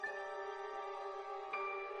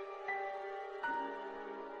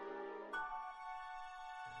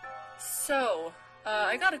So,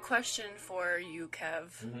 I got a question for you,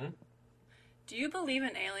 Kev. Mm-hmm. Do you believe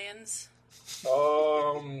in aliens?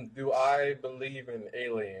 Do I believe in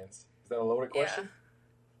aliens? Is that a loaded question?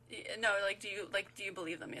 Yeah. No, do you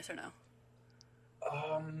believe them? Yes or no?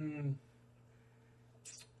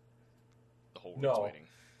 The whole No. world's waiting.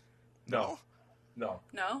 No. No?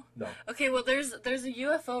 No. Okay, well, there's a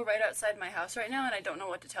UFO right outside my house right now, and I don't know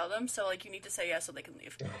what to tell them. So, you need to say yes so they can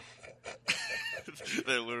leave.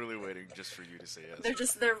 They're literally waiting just for you to say yes. They're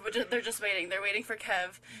just waiting. They're waiting for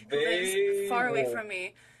Kev, who They lives far away will from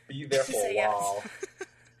me. Be there to for a say yes. while.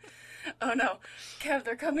 Oh no, Kev,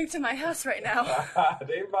 they're coming to my house right now.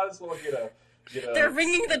 They might as well get a. They're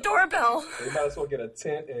ringing the doorbell. They might as well get a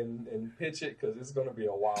tent and pitch it because it's going to be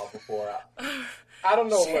a while before I don't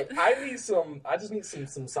know. Shit. Look, I just need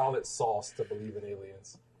some solid sauce to believe in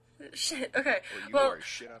aliens. Shit. Okay. Well, you are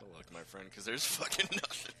shit out of luck, my friend, because there's fucking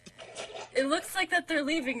nothing. It looks like that they're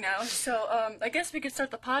leaving now, so I guess we could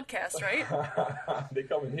start the podcast, right? They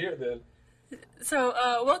come in here then. So,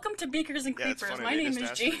 welcome to Beakers and Yeah, it's Creepers. funny. My They name just is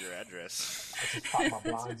asked G. for your address. I just pop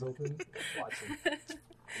my blinds open. Watching.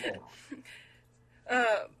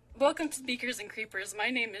 Welcome to Beakers and Creepers.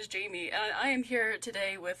 My name is Jamie, and I am here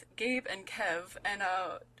today with Gabe and Kev, and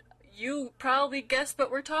you probably guessed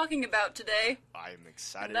what we're talking about today. I'm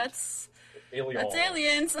excited. That's Aliens.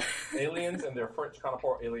 aliens. Aliens and their French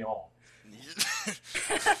counterpart, alien.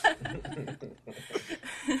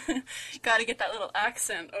 Gotta get that little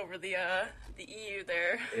accent over the EU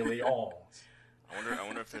there. Aliens. I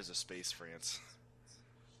wonder if there's a space France.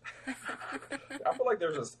 I feel like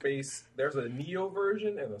there's a Neo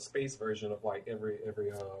version and a space version of like every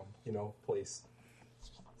place.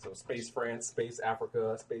 So space France, space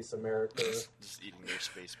Africa, space America. Just eating their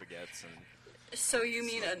space baguettes and. So you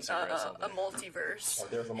mean a multiverse? Oh,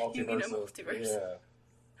 there's a multiverse. You mean a multiverse?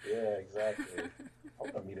 Yeah, exactly. I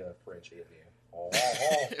want to meet a French alien. Oh.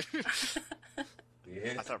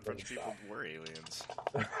 I thought French people were aliens.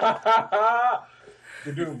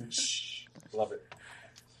 Doom. Love it.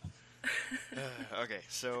 Okay,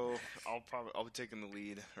 so I'll be taking the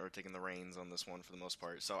lead or taking the reins on this one for the most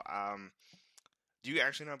part. So, do you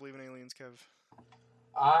actually not believe in aliens, Kev?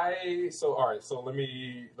 All right. So let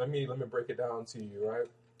me break it down to you. Right,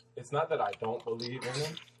 it's not that I don't believe in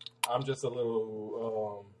them. I'm just a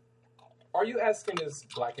little. Are you asking this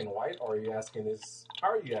black and white, or are you asking this?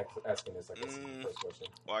 How are you asking this? I guess is the first question.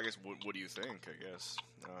 Well, I guess what do you think? I guess.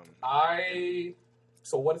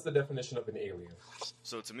 So what is the definition of an alien?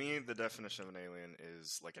 So to me, the definition of an alien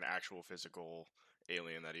is like an actual physical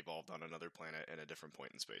alien that evolved on another planet in a different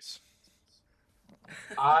point in space.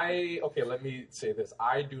 Let me say this.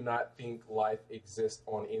 I do not think life exists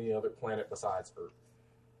on any other planet besides Earth.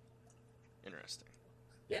 Interesting.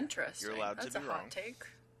 Yeah. Interesting. You're allowed That's to be a wrong. hot take.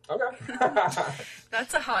 Okay.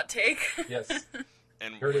 That's a hot take. Yes.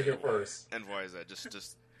 And heard it here first. And why is that?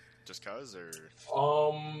 Just cause, or?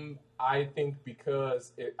 I think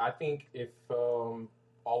because if all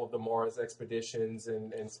of the Mars expeditions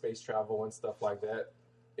and space travel and stuff like that,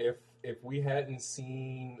 if we hadn't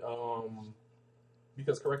seen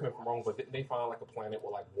because correct me if I'm wrong, but didn't they find like a planet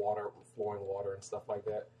with like water, flowing water and stuff like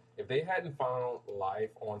that? If they hadn't found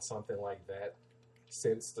life on something like that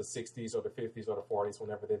since the 60s or the 50s or the 40s,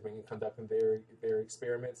 whenever they've been conducting their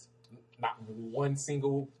experiments, not one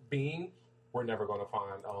single being, we're never going to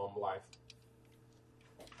find life.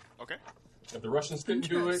 Okay. If the Russians couldn't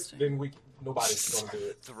do it, then nobody's going to do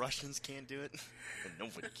it. The Russians can't do it, then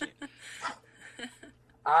nobody can.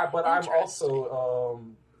 But I'm also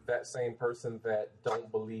that same person that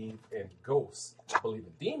don't believe in ghosts. I believe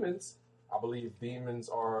in demons. I believe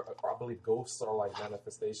ghosts are like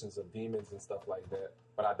manifestations of demons and stuff like that.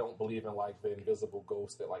 But I don't believe in like the invisible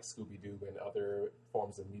ghosts that like Scooby-Doo and other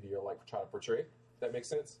forms of media like try to portray. That makes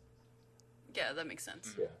sense? Yeah, that makes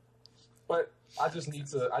sense. Yeah. But I just need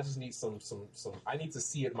some I need to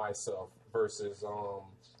see it myself versus a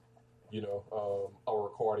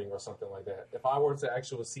recording or something like that. If I were to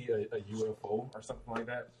actually see a UFO or something like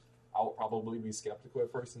that, I would probably be skeptical at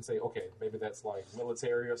first and say, okay, maybe that's like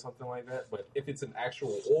military or something like that. But if it's an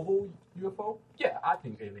actual oval UFO, yeah, I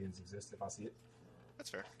think aliens exist if I see it. That's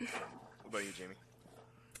fair. What about you, Jamie?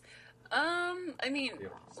 I mean,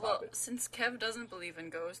 since Kev doesn't believe in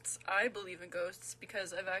ghosts, I believe in ghosts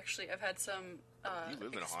because I've had some you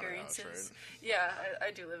live in a haunted house, right? Yeah,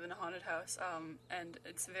 I do live in a haunted house, and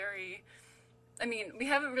it's very. I mean, we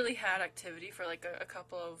haven't really had activity for like a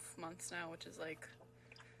couple of months now, which is like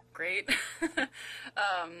great.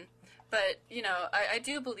 But I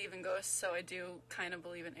do believe in ghosts, so I do kind of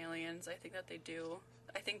believe in aliens. I think that they do.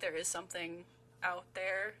 I think there is something out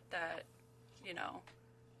there that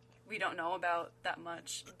we don't know about that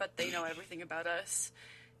much, but they know everything about us.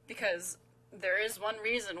 Because there is one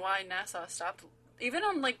reason why NASA stopped, even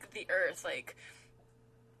on, like, the Earth, like,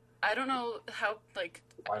 I don't know how, like,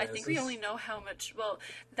 Finances? I think we only know how much, well,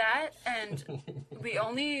 that, and we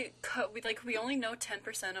only know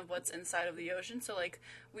 10% of what's inside of the ocean, so, like,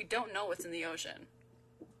 we don't know what's in the ocean.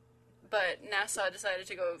 But NASA decided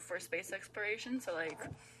to go for space exploration, so, like,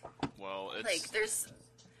 Well, it's... like,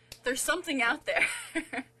 there's something out there.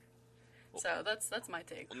 So, that's my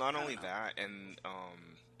take. Well, not only that, and,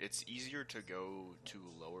 it's easier to go to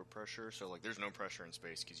lower pressure, so, like, there's no pressure in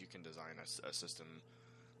space, because you can design a system,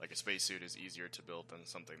 like, a spacesuit is easier to build than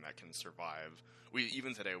something that can survive.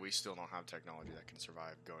 Even today, we still don't have technology that can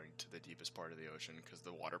survive going to the deepest part of the ocean, because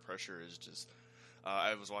the water pressure is just...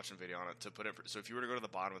 I was watching a video on it to put it... So if you were to go to the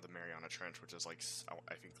bottom of the Mariana Trench, which is, like,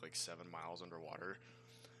 I think, like, 7 miles underwater,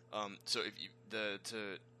 so if you...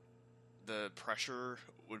 The pressure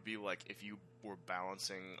would be like if you were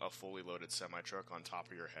balancing a fully loaded semi-truck on top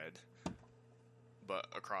of your head, but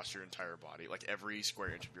across your entire body. Like, every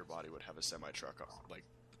square inch of your body would have a semi-truck, like,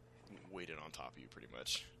 weighted on top of you, pretty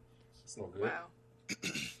much. It's no good. Wow.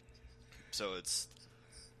 So it's...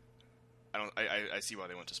 I see why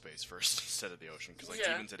they went to space first instead of the ocean, because, like,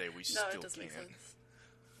 even today we still it does can't. make sense.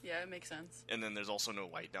 Yeah, it makes sense. And then there's also no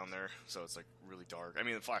light down there, so it's, like, really dark. I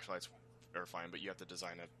mean, the flashlights are fine, but you have to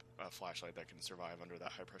design a flashlight that can survive under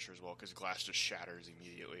that high pressure as well, because glass just shatters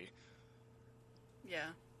immediately.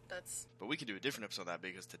 Yeah, that's... But we could do a different episode of that,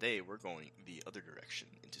 because today we're going the other direction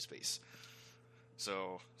into space.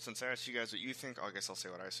 So, since I asked you guys what you think, I guess I'll say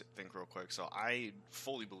what I think real quick. So, I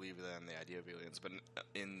fully believe in the idea of aliens, but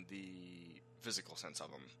in the physical sense of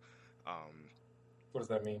them. What does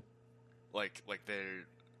that mean? Like they're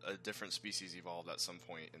a different species evolved at some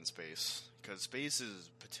point in space. Because space is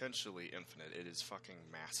potentially infinite. It is fucking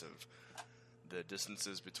massive. The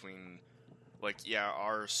distances between... Like, yeah,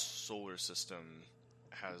 our solar system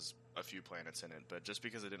has a few planets in it, but just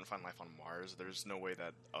because it didn't find life on Mars, there's no way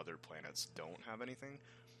that other planets don't have anything.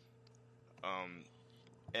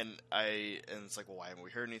 And it's like, well, why haven't we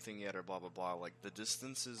heard anything yet, or blah, blah, blah. Like, the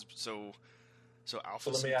distances... So Alpha...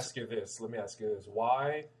 So let me ask you this.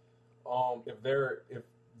 Why,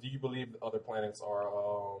 do you believe other planets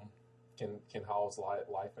are, can house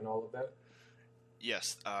life and all of that?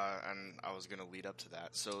 Yes, and I was going to lead up to that.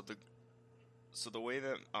 So the way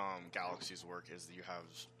that galaxies work is that you have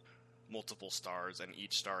multiple stars, and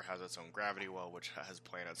each star has its own gravity well, which has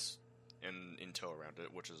planets in tow around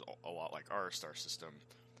it, which is a lot like our star system.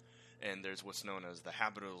 And there's what's known as the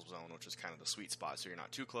habitable zone, which is kind of the sweet spot. So you're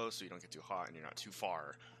not too close, so you don't get too hot, and you're not too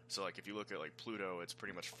far. So, like, if you look at, like, Pluto, it's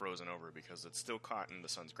pretty much frozen over because it's still caught in the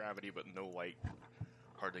sun's gravity, but no light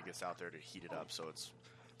hardly gets out there to heat it up, so it's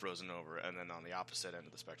frozen over. And then on the opposite end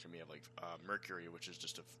of the spectrum, you have, like, Mercury, which is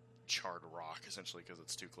just a charred rock, essentially, because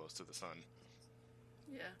it's too close to the sun.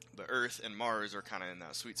 Yeah. But Earth and Mars are kind of in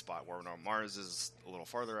that sweet spot where Mars is a little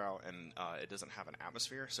farther out, and it doesn't have an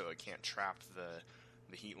atmosphere, so it can't trap the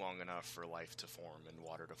heat long enough for life to form and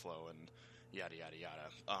water to flow and yada yada yada.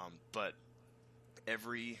 But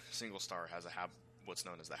every single star has what's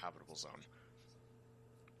known as the habitable zone.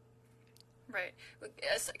 Right.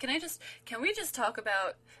 Can we just talk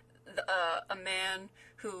about a man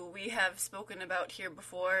who we have spoken about here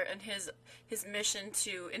before, and his mission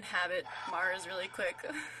to inhabit Mars really quick?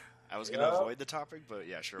 I was going to avoid the topic, but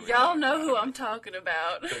yeah, sure. Y'all know who I'm talking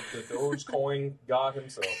about. The Dogecoin god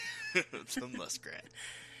himself. It's the muskrat.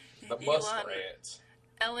 The muskrat.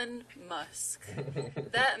 Elon Musk.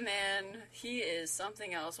 That man, he is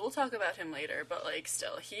something else. We'll talk about him later, but, like,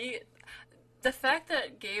 still, the fact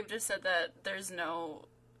that Gabe just said that there's no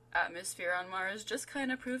atmosphere on Mars just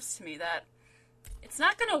kind of proves to me that it's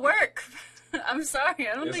not gonna work. I'm sorry,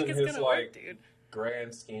 I don't think it's gonna work, dude.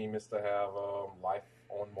 Grand scheme is to have life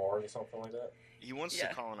on Mars or something like that. He wants to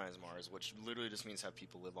colonize Mars, which literally just means have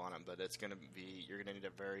people live on it, but you're gonna need a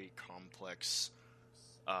very complex,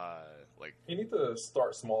 You need to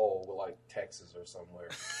start small with, like, Texas or somewhere.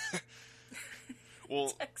 Well,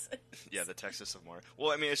 Texas. Yeah, the Texas of Mars.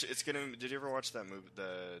 Well, I mean, it's gonna. Did you ever watch that movie,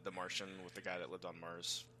 The Martian, with the guy that lived on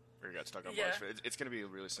Mars, or he got stuck on Mars? It's gonna be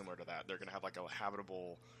really similar to that. They're gonna have, like, a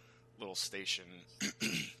habitable little station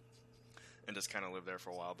and just kind of live there for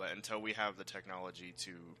a while. But until we have the technology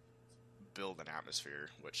to build an atmosphere,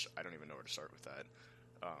 which I don't even know where to start with that,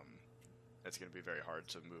 it's gonna be very hard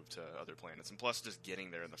to move to other planets. And plus, just getting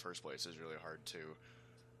there in the first place is really hard too.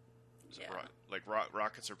 So, like,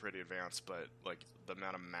 rockets are pretty advanced, but, like, the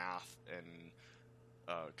amount of math and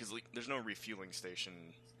because, like, there's no refueling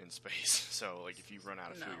station in space, so, like, if you run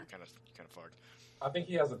out of fuel, you're kind of fucked. I think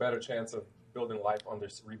he has a better chance of building life under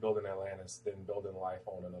rebuilding Atlantis than building life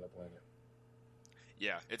on another planet.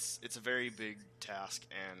 Yeah, it's a very big task,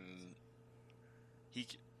 and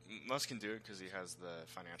Musk can do it because he has the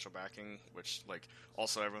financial backing. Which, like,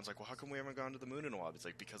 also everyone's like, well, how come we haven't gone to the moon in a while? It's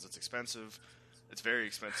like because it's expensive. It's very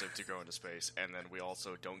expensive to go into space, and then we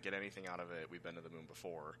also don't get anything out of it. We've been to the moon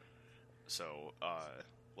before, so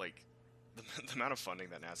like the amount of funding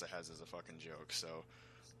that NASA has is a fucking joke. So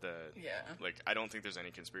I don't think there's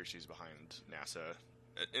any conspiracies behind NASA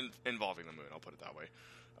involving the moon. I'll put it that way,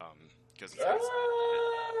 because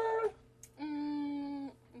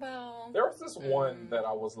well, there was this one that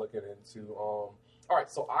I was looking into. All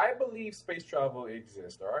right, so I believe space travel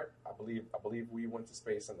exists. All right, I believe we went to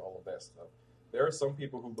space and all of that stuff. There are some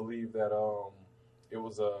people who believe that it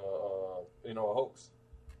was a hoax,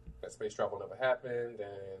 that space travel never happened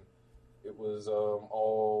and it was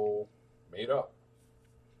all made up.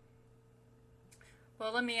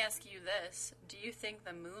 Well, let me ask you this: do you think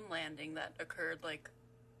the moon landing that occurred like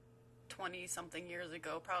 20-something years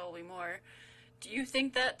ago, probably more, do you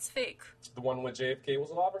think that's fake? The one when JFK was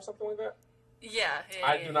alive or something like that? Yeah.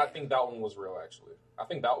 I do not think that one was real. Actually, I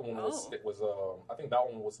think that one was. Oh. It was. I think that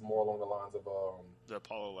one was more along the lines of. The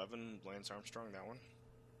Apollo 11, Lance Armstrong, that one.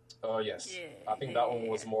 Yes. I think that one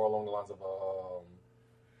was more along the lines of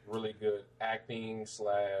really good acting /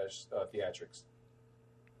 theatrics.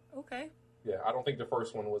 Okay. Yeah, I don't think the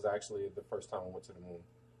first one was actually the first time we went to the moon.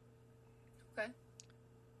 Okay.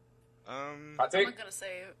 I'm not gonna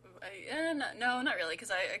say. No, not really,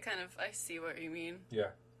 because I see what you mean. Yeah.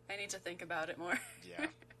 I need to think about it more. Yeah.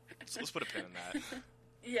 So let's put a pin in that.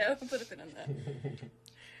 Yeah, we can put a pin in that.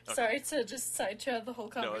 Okay. Sorry to just sidetrack the whole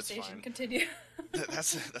conversation. No, it's fine. Continue.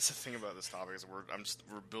 That's the thing about this topic is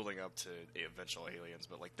we're building up to eventual aliens,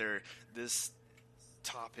 but like this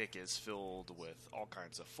topic is filled with all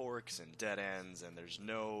kinds of forks and dead ends, and there's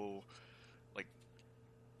no like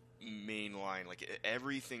main line. Like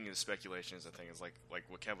everything is speculation. Is the thing is like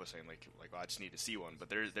what Kev was saying. Like I just need to see one, but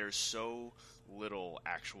there's so little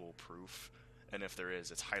actual proof. And if there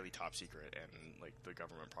is, it's highly top secret, and like the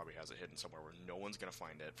government probably has it hidden somewhere where no one's gonna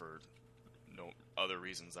find it for no other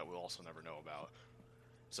reasons that we'll also never know about.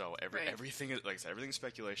 So everything is like I said, everything's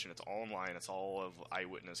speculation. It's all online. It's all of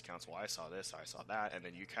eyewitness accounts. Well, I saw this, I saw that, and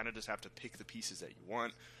then you kind of just have to pick the pieces that you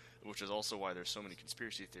want, which is also why there's so many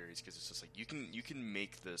conspiracy theories, because it's just like you can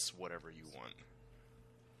make this whatever you want.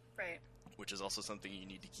 Right. Which is also something you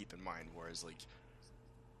need to keep in mind. Whereas like.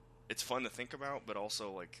 It's fun to think about, but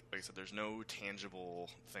also, like I said, there's no tangible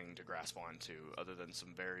thing to grasp onto other than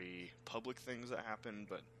some very public things that happen,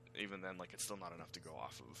 but even then, like, it's still not enough to go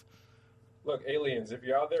off of. Look, aliens, if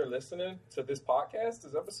you're out there listening to this podcast,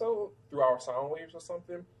 this episode, through our sound waves or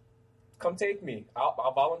something, come take me.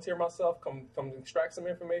 I'll volunteer myself, come extract some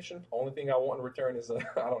information. Only thing I want in return is, a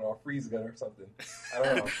freeze gun or something. I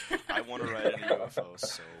don't know. I want to ride in a UFO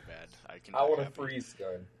so bad. I want a freeze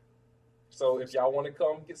gun. So if y'all want to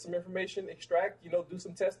come get some information, extract, do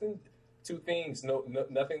some testing, two things. No,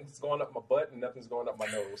 nothing's going up my butt and nothing's going up my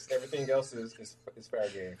nose. Everything else is fair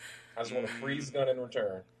game. I just want a freeze gun in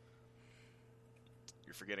return.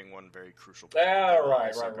 You're forgetting one very crucial point.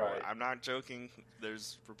 Right. I'm not joking.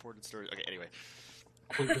 There's reported stories. Okay, anyway.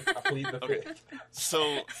 I plead the fifth.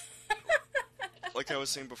 So, like I was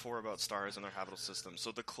saying before about stars and their habitable system,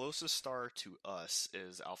 so the closest star to us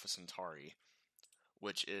is Alpha Centauri,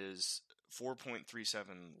 which is 4.37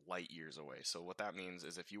 light years away. So what that means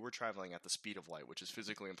is if you were traveling at the speed of light, which is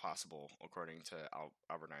physically impossible according to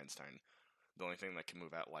Albert Einstein, the only thing that can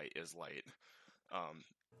move at light is light.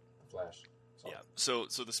 Flash. Yeah. So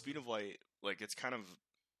the speed of light, like it's kind of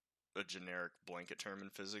a generic blanket term in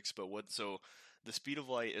physics, but the speed of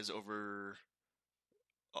light is over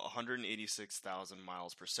 186,000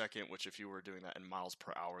 miles per second, which if you were doing that in miles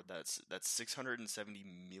per hour, that's 670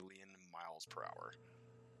 million miles per hour.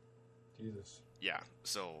 Jesus. Yeah,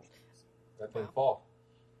 so... That thing fall.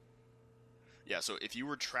 Yeah, so if you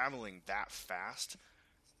were traveling that fast,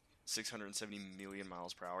 670 million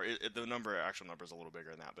miles per hour, the actual number is a little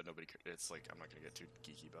bigger than that, but it's like, I'm not going to get too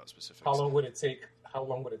geeky about specifics. How long would it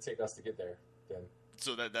take us to get there, then?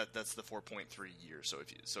 So that's the 4.3 years.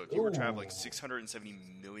 So if you were traveling 670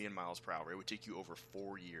 million miles per hour, it would take you over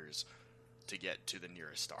 4 years to get to the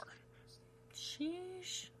nearest star.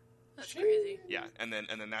 Sheesh. That's crazy. Yeah, and then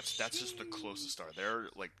that's just the closest star. There,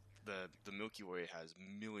 like the Milky Way has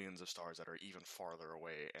millions of stars that are even farther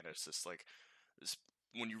away, and it's just like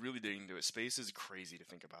when you really dig into it, space is crazy to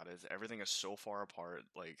think about. Everything is so far apart.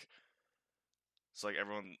 Like it's like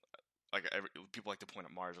everyone, people like to point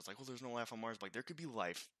at Mars. It's like, well, there's no life on Mars. But like there could be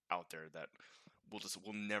life out there that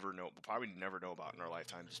we'll never know. We'll probably never know about in our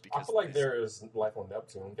lifetime, just because I feel like there is life on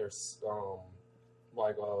Neptune. There's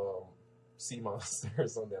like sea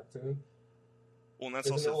monsters on Neptune. Well, and that's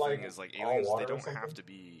Isn't also it the like thing is like all aliens. They water or don't have something? to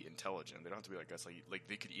be intelligent. They don't have to be like us. Like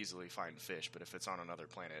they could easily find fish, but if it's on another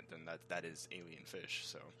planet, then that is alien fish.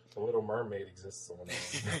 So The Little Mermaid exists on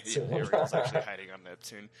yeah, Neptune. Ariel's actually hiding on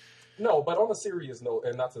Neptune. No, but on a serious note,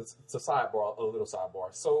 and not to sidebar, a little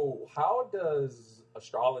sidebar. So, how does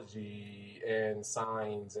astrology and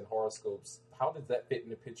signs and horoscopes? How does that fit in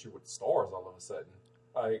the picture with stars all of a sudden?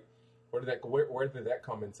 Like, where did that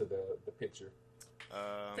come into the picture?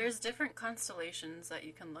 There's different constellations that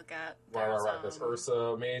you can look at. Right. There's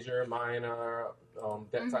Ursa Major, Minor,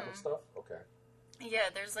 that type of stuff. Okay. Yeah,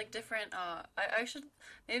 there's like different. I should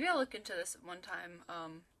maybe I'll look into this one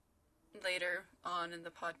time later on in the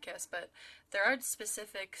podcast. But there are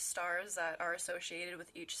specific stars that are associated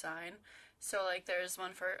with each sign. So like, there's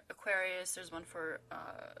one for Aquarius. There's one for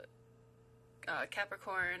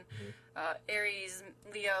Capricorn, Aries,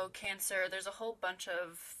 Leo, Cancer. There's a whole bunch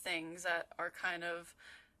of things that are kind of,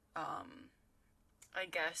 I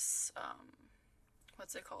guess,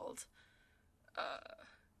 what's it called?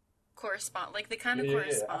 Correspond, like they kind of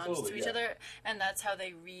correspond to each other, and that's how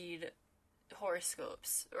they read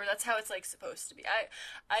horoscopes, or that's how it's like supposed to be.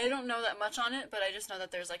 I don't know that much on it, but I just know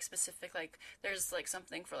that there's like specific, like there's like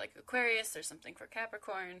something for like Aquarius, there's something for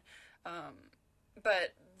Capricorn,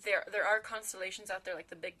 but there are constellations out there like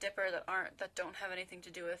the Big Dipper that don't have anything to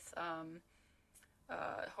do with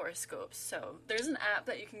horoscopes. So there's an app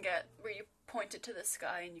that you can get where you point it to the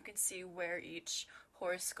sky and you can see where each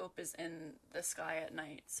horoscope is in the sky at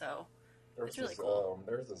night. So it's really cool.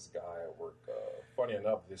 There's this guy at work. Funny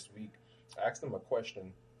enough, this week I asked him a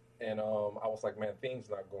question, and I was like, "Man, things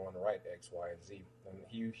not going right, X, Y, and Z." And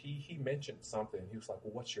he mentioned something. He was like,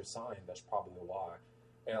 "Well, what's your sign?" That's probably why.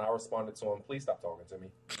 And I responded to him, "Please stop talking to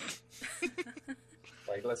me.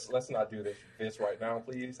 Like, let's not do this right now,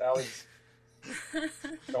 please, Alex.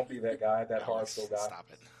 Don't be that guy, that horoscope guy. Stop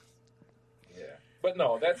it." Yeah, but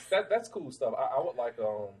no, that's cool stuff. I would like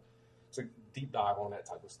to deep dive on that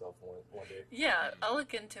type of stuff one day. Yeah, I'll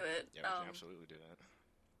look into it. Yeah, we can absolutely do that.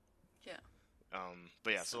 Yeah.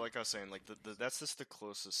 But yeah, so like I was saying, like that's just the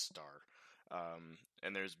closest star,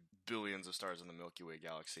 and there's billions of stars in the Milky Way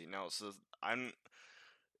galaxy. Now,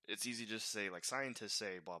 it's easy to just say, like, scientists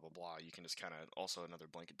say blah blah blah. You can just kind of, also another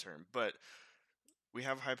blanket term, but we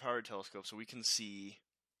have high-powered telescopes, so we can see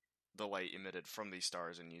the light emitted from these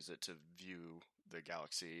stars and use it to view the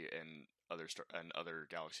galaxy and other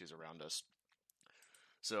galaxies around us.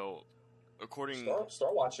 So,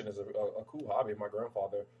 star watching is a cool hobby. My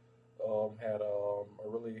grandfather had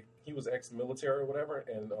he was ex-military or whatever,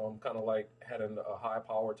 and kind of like had a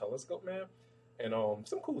high-powered telescope, man, and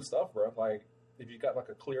some cool stuff, bro. Like, if you got like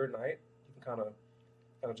a clear night, you can kind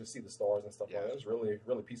of just see the stars and stuff like that. It's really,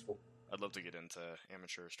 really peaceful. I'd love to get into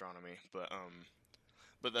amateur astronomy,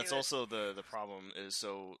 but that's also the problem is,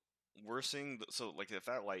 so we're seeing so like if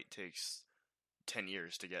that light takes 10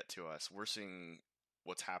 years to get to us, we're seeing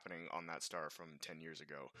what's happening on that star from 10 years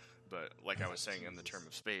ago. But like I was saying, in the term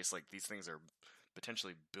of space, like these things are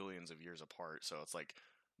potentially billions of years apart, so it's like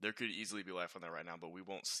there could easily be life on there right now, but we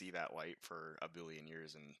won't see that light for a billion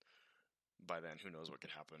years, and by then who knows what could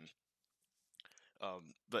happen.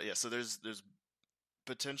 But yeah, so there's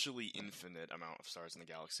potentially infinite amount of stars in the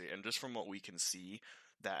galaxy, and just from what we can see,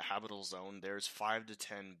 that habitable zone, there's 5 to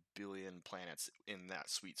 10 billion planets in that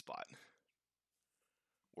sweet spot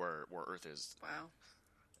where Earth is. Wow.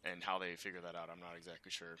 And how they figure that out, I'm not exactly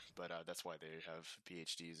sure, but that's why they have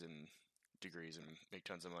PhDs and degrees and make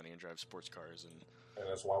tons of money and drive sports cars, and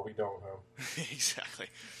that's why we don't, huh? Exactly.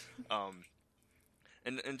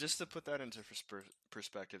 And just to put that into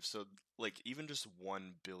perspective, so like even just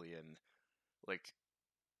 1 billion, like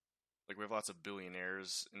we have lots of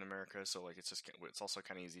billionaires in America, so like it's also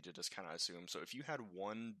kind of easy to just kind of assume. So if you had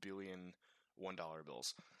 1 billion $1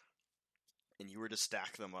 bills, and you were to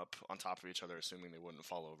stack them up on top of each other, assuming they wouldn't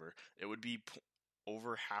fall over, it would be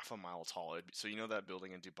over half a mile tall. So you know that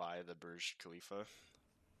building in Dubai, the Burj Khalifa,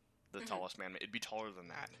 the tallest man, it'd be taller than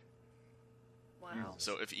that. Wow.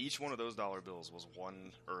 So if each one of those dollar bills was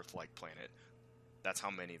one Earth-like planet, that's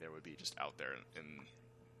how many there would be just out there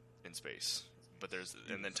in space. But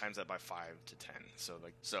and then times that by 5 to 10. So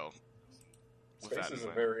space is a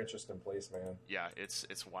very interesting place, man. Yeah,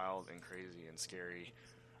 it's wild and crazy and scary.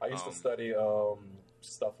 I used to study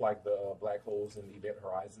stuff like the black holes and Event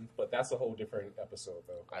Horizon, but that's a whole different episode,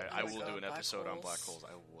 though. I will do an episode on black holes.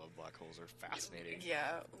 I love black holes; they're fascinating.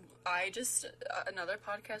 Yeah, I just another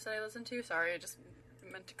podcast that I listened to. Sorry, I just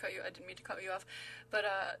meant to cut you. I didn't mean to cut you off, but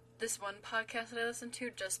this one podcast that I listened to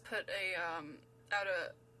just put out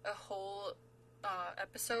a whole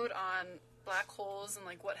episode on black holes and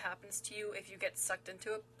like what happens to you if you get sucked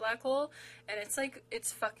into a black hole, and it's like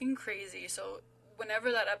it's fucking crazy. So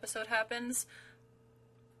whenever that episode happens,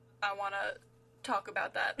 I want to talk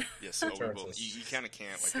about that. Yeah, so we will. You kind of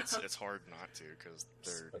can't. Like, it's hard not to because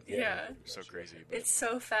they're so crazy. But. It's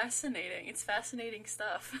so fascinating. It's fascinating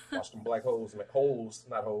stuff. Watch them black holes, not holes.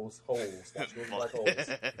 Watch those black holes.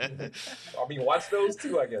 I mean, watch those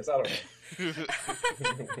too. I guess I don't know.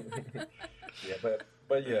 Yeah,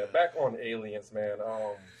 but yeah, back on aliens, man.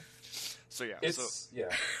 So yeah,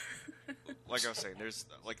 like I was saying, there's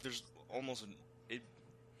almost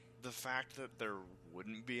the fact that there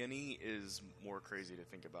wouldn't be any is more crazy to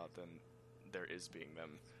think about than there is being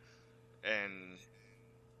them. And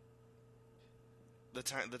the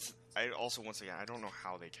time that's I also once again I don't know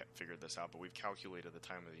how they figured this out, but we've calculated the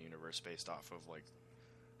time of the universe based off of like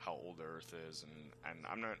how old the Earth is, and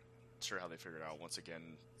I'm not sure how they figured out. Once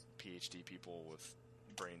again, PhD people with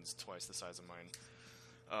brains twice the size of mine,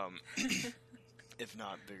 if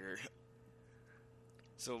not bigger.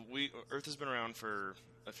 So Earth has been around for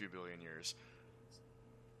a few billion years.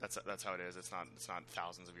 That's how it is. It's not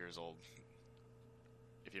thousands of years old.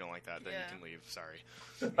 If you don't like that, then you can leave. Sorry.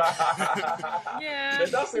 Yeah.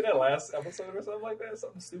 Did I say that last episode or something like that?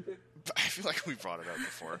 Something stupid? I feel like we brought it up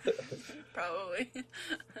before. Probably.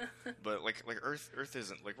 But like Earth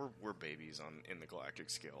isn't like we're babies in the galactic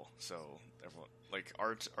scale. So everyone, like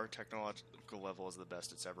our technological level is the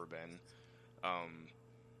best it's ever been.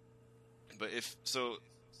 But if so.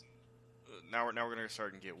 Now we're going to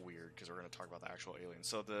start and get weird because we're going to talk about the actual aliens.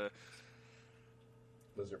 So the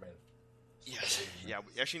Lizard Man. Yes, yeah.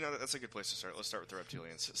 Actually, no, that's a good place to start. Let's start with the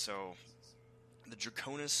reptilians. So the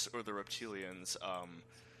Draconis or the reptilians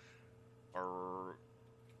are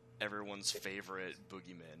everyone's favorite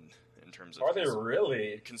boogeymen in terms of. Are they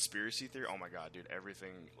really? Conspiracy theory? Oh my god, dude!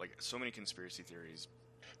 Everything like so many conspiracy theories.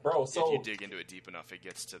 Bro, so if you dig into it deep enough, it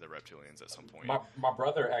gets to the reptilians at some point. My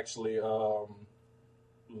brother actually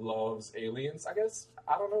loves aliens, I guess.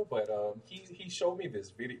 I don't know, but he showed me this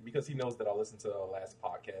video because he knows that I listened to the last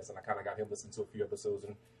podcast and I kind of got him listening to a few episodes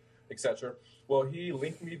and etc. Well, he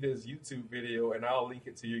linked me this YouTube video and I'll link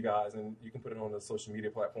it to you guys and you can put it on the social media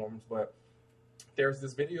platforms. But there's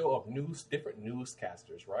this video of different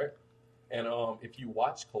newscasters, right? And if you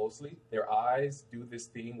watch closely, their eyes do this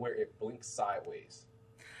thing where it blinks sideways.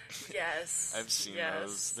 Yes, I've seen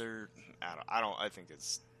those. They're I think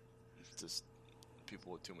it's just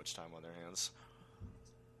people with too much time on their hands.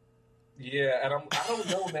 Yeah, and I don't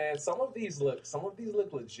know, man. Some of these look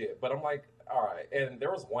legit, but I'm like, all right. And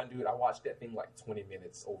there was one dude I watched that thing like 20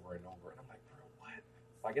 minutes over and over, and I'm like, bro, what?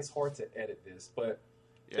 Like, it's hard to edit this, but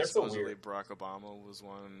they're so weird. Barack Obama was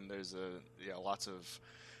one. There's lots of,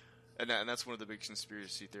 and that's one of the big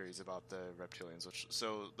conspiracy theories about the reptilians.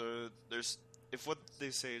 There's if what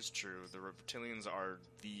they say is true, the reptilians are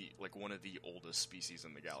one of the oldest species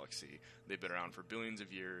in the galaxy. They've been around for billions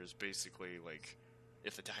of years. Basically, like,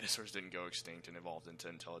 if the dinosaurs didn't go extinct and evolved into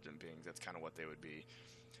intelligent beings, that's kind of what they would be.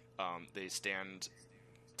 They stand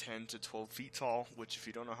 10 to 12 feet tall, which, if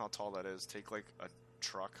you don't know how tall that is, take like a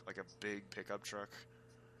truck, like a big pickup truck,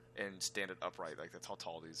 and stand it upright. Like, that's how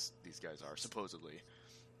tall these guys are, supposedly.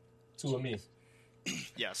 Two of me.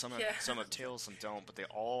 Yeah, some have tails, some don't, but they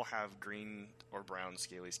all have green or brown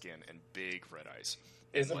scaly skin and big red eyes.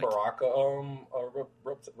 Isn't Barack a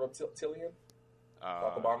reptilian?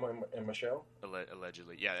 Barack Obama and Michelle?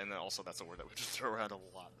 Allegedly. Yeah, and then also that's a word that we just throw around a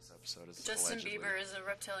lot this episode. Is Justin allegedly. Bieber is a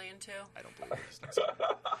reptilian too. I don't believe he's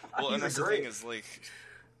not. Well, and that's the thing is, like...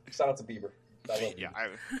 Shout out to Bieber. I love yeah,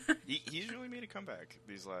 he's really made a comeback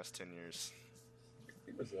these last 10 years.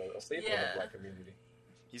 Bieber's a staple in the black community.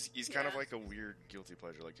 He's kind of like a weird guilty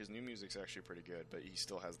pleasure. Like, his new music's actually pretty good, but he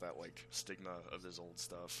still has that, like, stigma of his old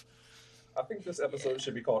stuff. I think this episode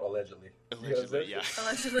should be called Allegedly. Allegedly, yeah.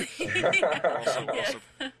 Allegedly. also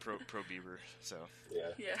pro Bieber, so.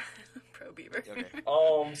 Yeah, pro Bieber. Okay.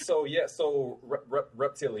 So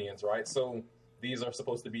reptilians, right? So these are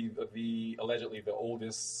supposed to be allegedly the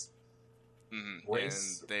oldest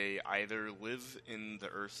race. And they either live in the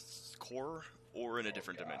Earth's core or in a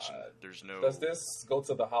different dimension. There's no... Does this go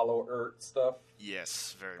to the Hollow Earth stuff?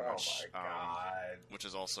 Yes, very much. Oh my god. Which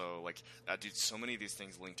is also, like, dude, so many of these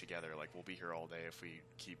things link together. Like, we'll be here all day if we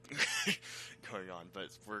keep going on.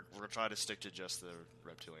 But we're trying to stick to just the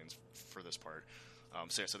reptilians for this part.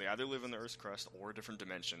 So they either live in the Earth's crust or a different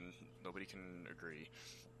dimension. Nobody can agree.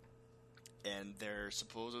 And they're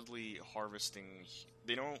supposedly harvesting...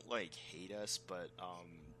 They don't, like, hate us, but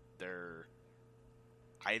they're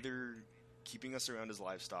either... keeping us around as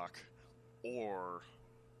livestock, or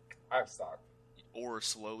livestock. or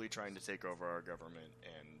slowly trying to take over our government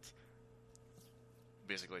and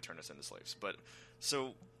basically turn us into slaves. But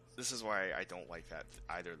so this is why I don't like that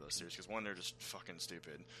either of those theories, because one, they're just fucking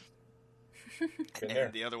stupid,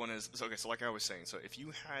 and the other one is so like I was saying, so if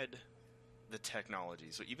you had the technology,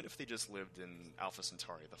 so even if they just lived in Alpha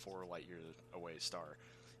Centauri, the 4 light year away star,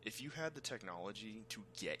 if you had the technology to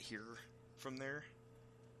get here from there,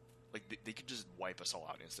 like they could just wipe us all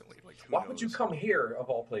out instantly. Like, why would you come here of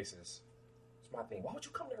all places? It's my thing. Why would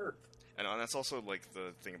you come to Earth? And that's also like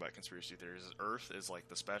the thing about conspiracy theories. Is Earth is like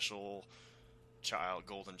the special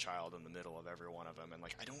golden child in the middle of every one of them, and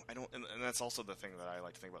like I don't, and that's also the thing that I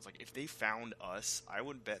like to think about. It's like if they found us, I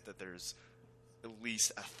would bet that there's at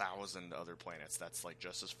least 1,000 other planets that's like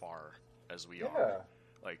just as far as we are.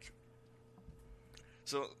 Like,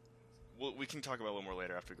 so we can talk about it a little more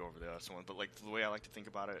later after we go over the other one. But like the way I like to think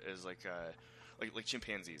about it is like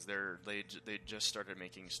chimpanzees. They just started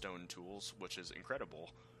making stone tools, which is incredible.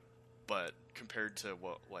 But compared to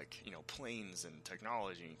what, like, you know, planes and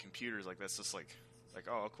technology and computers, like that's just like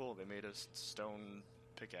oh cool, they made a stone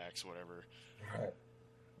pickaxe, whatever. Right.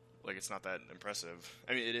 Like, it's not that impressive.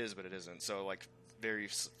 I mean, it is, but it isn't. So, like, very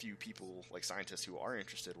few people, like scientists who are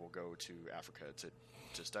interested, will go to Africa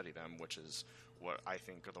to study them, which is what I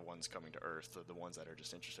think are the ones coming to Earth, the ones that are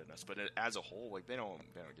just interested in us. But as a whole, like, they don't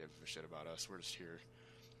give a shit about us. We're just here.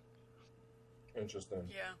 Interesting.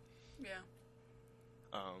 Yeah.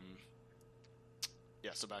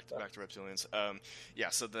 Yeah. So back to reptilians.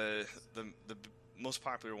 So the most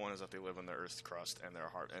popular one is that they live on the Earth's crust, and they're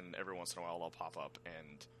hard, and every once in a while they'll pop up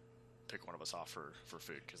and pick one of us off for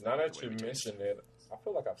food. Cause now that you mention it, I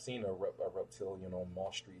feel like I've seen a reptilian on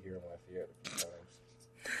Mall Street here in Lafayette a few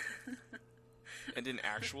times. And in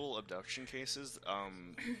actual abduction cases,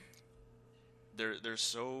 they're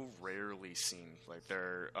so rarely seen. Like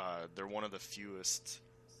they're one of the fewest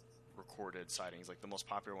recorded sightings. Like the most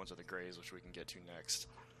popular ones are the Greys, which we can get to next.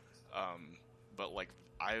 But like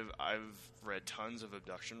I've read tons of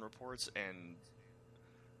abduction reports, and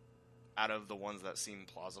out of the ones that seem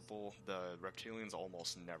plausible, the reptilians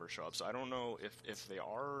almost never show up. So I don't know if they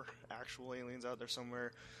are actual aliens out there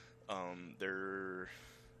somewhere. I'm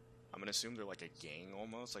gonna assume they're like a gang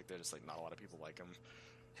almost. Like they're just like not a lot of people like them,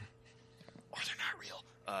 or they're not real.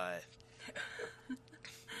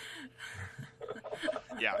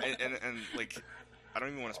 Yeah, and like I don't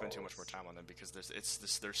even want to spend too much more time on them because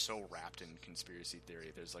they're so wrapped in conspiracy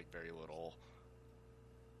theory. There's like very little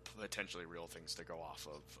potentially real things to go off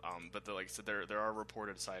of. But there are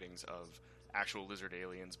reported sightings of actual lizard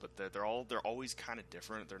aliens, but they're always kind of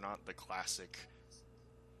different. They're not the classic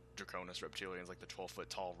Draconis reptilians, like the 12-foot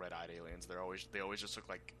tall red-eyed aliens. They always just look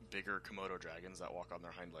like bigger Komodo dragons that walk on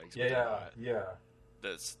their hind legs. Yeah.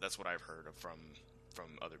 That's what I've heard of from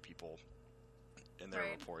other people in their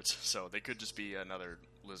reports. So they could just be another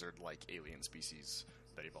lizard-like alien species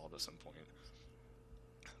that evolved at some point.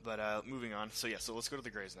 But moving on. So let's go to the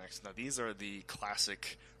Greys next. Now these are the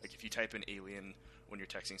classic, like if you type in alien when you're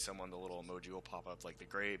texting someone, the little emoji will pop up, like the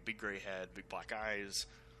gray, big gray head, big black eyes.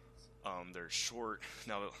 They're short.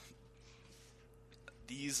 Now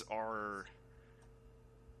these are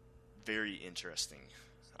very interesting.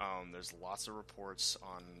 There's lots of reports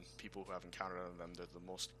on people who have encountered them. They're the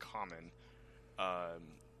most common.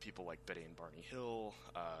 People like Betty and Barney Hill,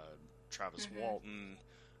 Travis Walton,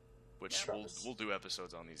 which we'll do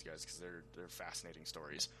episodes on these guys because they're fascinating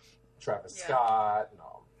stories. Travis Scott,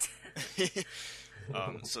 no.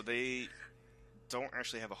 So they don't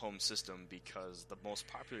actually have a home system because the most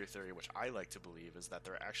popular theory, which I like to believe, is that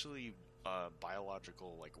they're actually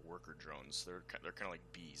biological, like worker drones. They're kind of like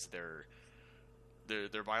bees. They're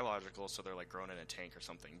biological, so they're like grown in a tank or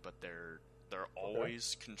something. But they're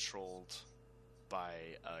always controlled by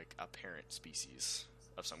a parent species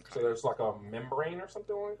of some kind. So there's like a membrane or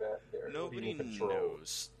something like that? Nobody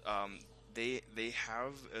knows. They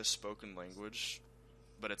have a spoken language,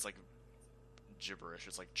 but it's like gibberish.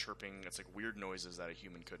 It's like chirping. It's like weird noises that a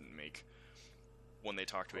human couldn't make when they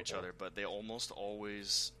talk to each other. But they almost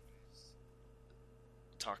always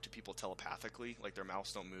talk to people telepathically. Like their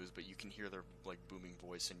mouths don't move, but you can hear their like booming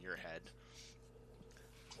voice in your head.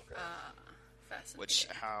 Fascinating. Which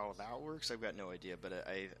how that works, I've got no idea. But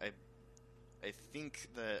I think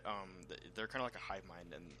that they're kind of like a hive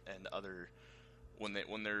mind, and other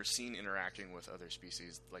when they're seen interacting with other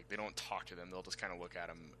species, like they don't talk to them. They'll just kind of look at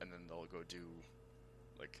them, and then they'll go do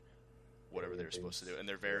like whatever they're supposed to do. And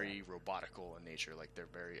they're very robotical in nature. Like they're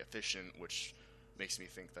very efficient, which makes me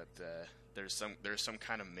think that there's some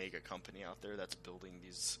kind of mega company out there that's building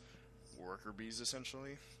these worker bees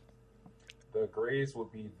essentially. the Greys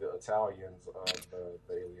would be the Italians of the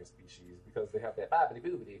alien species because they have that bobbity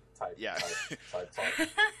boobity type. Yeah. type talk.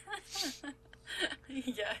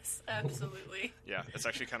 Yes, absolutely. Yeah, it's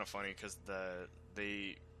actually kind of funny because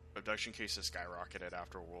the abduction cases skyrocketed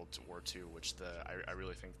after World War II, which I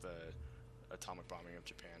really think the atomic bombing of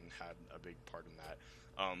Japan had a big part in that.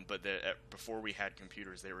 But before we had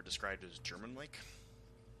computers, they were described as German-like.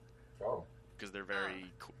 Oh. Because they're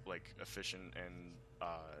very efficient and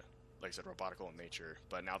like I said, robotical in nature.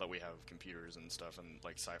 But now that we have computers and stuff, and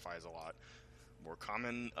like sci-fi is a lot more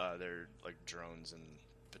common, they're like drones and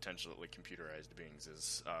potentially computerized beings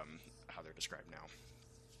is how they're described now.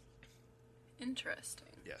 Interesting.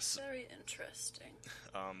 Yes. Very interesting.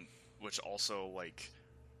 Which also, like,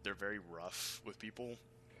 they're very rough with people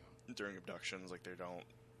during abductions. Like, they don't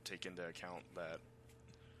take into account that,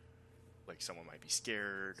 like, someone might be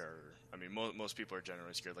scared, or I mean, most people are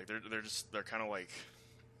generally scared. Like, they're kind of like,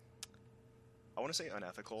 I want to say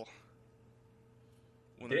unethical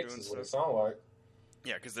when they're doing Dicks is stuff. what it sounds like.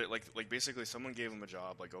 Yeah, because they're like basically someone gave them a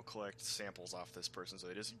job, like go collect samples off this person, so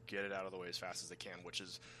they just get it out of the way as fast as they can, which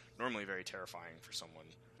is normally very terrifying for someone.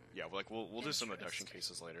 Yeah, like we'll do some abduction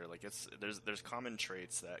cases later. Like there's common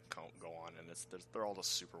traits that go on, and they're all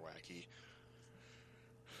just super wacky.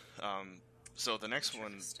 So the next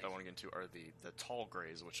one I want to get into are the tall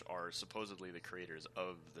grays, which are supposedly the creators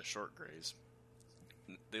of the short grays.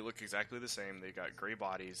 They look exactly the same. They got gray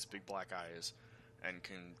bodies, big black eyes, and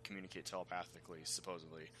can communicate telepathically,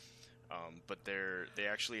 supposedly. But they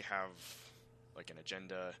actually have like an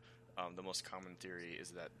agenda. The most common theory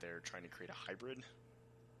is that they're trying to create a hybrid.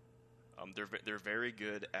 They're very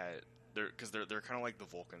good at because they're kind of like the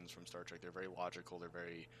Vulcans from Star Trek. They're very logical. They're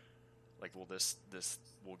very like, well, this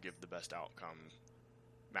will give the best outcome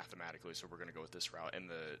mathematically, so we're going to go with this route. And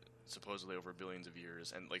supposedly over billions of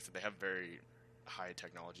years, and like they have very high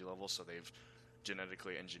technology levels, so they've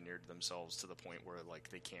genetically engineered themselves to the point where like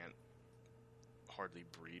they can't hardly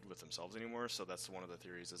breed with themselves anymore. So that's one of the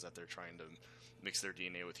theories, is that they're trying to mix their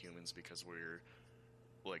DNA with humans because we're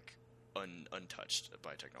like untouched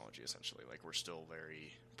by technology, essentially. Like we're still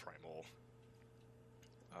very primal.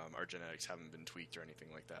 Our genetics haven't been tweaked or anything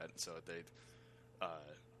like that. So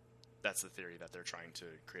that's the theory, that they're trying to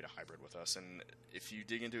create a hybrid with us. And if you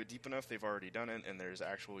dig into it deep enough, they've already done it, and there's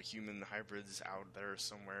actual human hybrids out there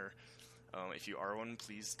somewhere. If you are one,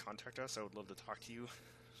 please contact us. I would love to talk to you.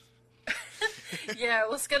 Yeah,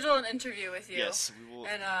 we'll schedule an interview with you. Yes, we will.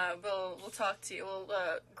 And we'll talk to you.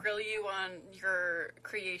 We'll grill you on your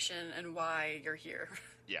creation and why you're here.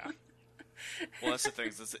 Yeah. Well, that's the thing.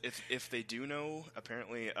 Is if they do know,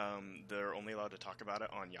 apparently they're only allowed to talk about it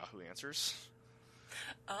on Yahoo Answers.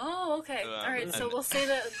 Oh, okay. All right, so we'll say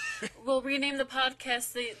that we'll rename the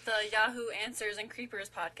podcast the Yahoo Answers and Creepers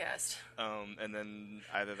podcast. And then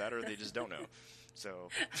either that or they just don't know. So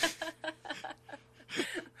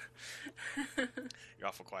you're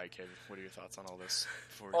awful quiet, kid. What are your thoughts on all this?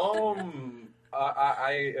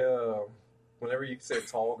 I whenever you said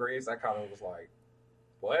tall grays, I kind of was like,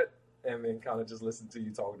 what? And then kind of just listened to you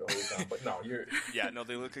talking the whole time. But no, you're... Yeah, no,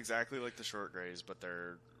 they look exactly like the short grays, but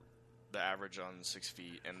they're the average on 6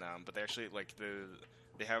 feet. And but they actually, like,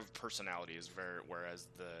 they have personalities, whereas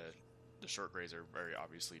the short grays are very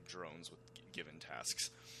obviously drones with given tasks.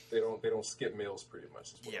 They don't skip meals, pretty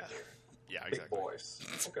much. Is what I'm hearing. Yeah, big exactly. boys.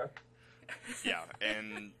 Okay. Yeah,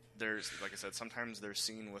 and there's, like I said, sometimes they're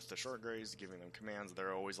seen with the short grays giving them commands.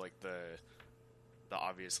 They're always like the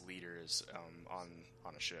obvious leaders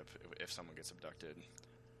on a ship if someone gets abducted.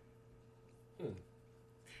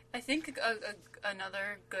 I think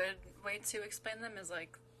another good way to explain them is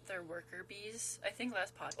like they're worker bees. I think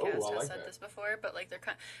last podcast has said this before, but like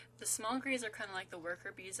the small greys are kind of like the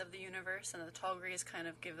worker bees of the universe, and the tall greys kind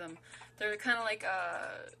of they're kind of like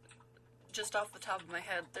just off the top of my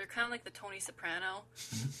head, they're kind of like the Tony Soprano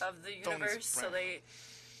of the universe. So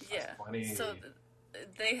so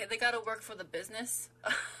they got to work for the business,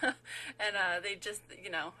 and they just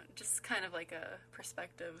kind of like a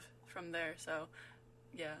perspective from there. So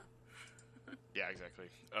yeah. Yeah, exactly.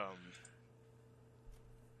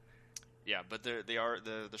 Yeah, but they are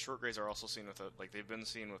the short grays are also seen with they've been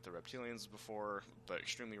seen with the reptilians before, but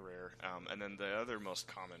extremely rare. And then the other most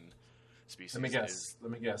common species.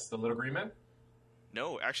 Let me guess. The little green men?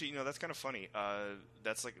 No, actually, that's kind of funny.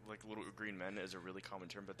 That's like little green men is a really common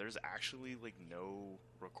term, but there's actually like no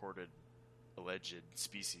recorded alleged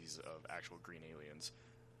species of actual green aliens,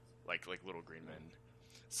 like little green men.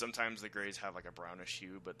 Sometimes the grays have like a brownish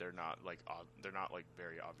hue, but they're not like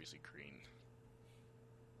very obviously green.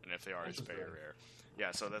 And if they are, it's very rare.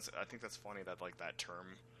 Yeah, so I think that's funny that like that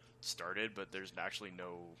term started, but there's actually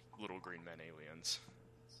no little green men aliens.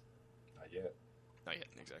 Not yet,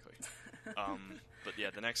 exactly. But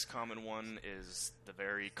yeah, the next common one is the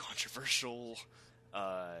very controversial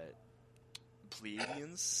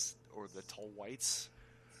Pleiadians, or the Tall Whites.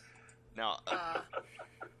 Now,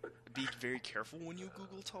 be very careful when you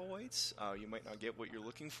Google Tall Whites. You might not get what you're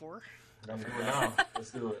looking for. Let's do it now.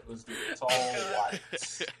 Let's do it. Tall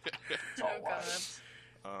Whites. Tall Whites.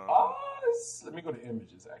 Let me go to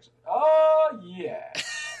images, actually. Yeah.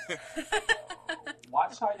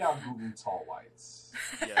 Watch how y'all Google Tall Whites.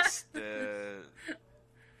 Yes, the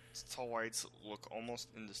Tall Whites look almost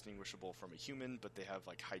indistinguishable from a human, but they have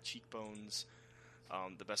like high cheekbones.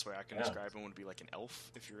 The best way I can describe them would be like an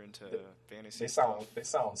elf if you're into fantasy. They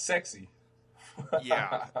sound sexy.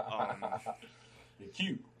 Yeah. They're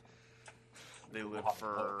cute. They live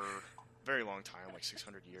for a very long time, like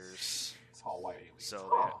 600 years. Tall white.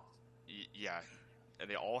 So, yeah. And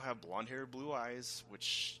they all have blonde hair, blue eyes,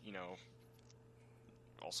 which,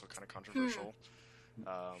 also kind of controversial.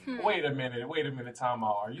 Wait a minute, time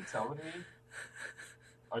out. Are you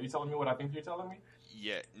telling me what I think you're telling me?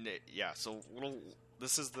 Yeah. So,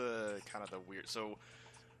 this is the kind of the weird. So,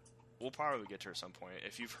 we'll probably get to her at some point.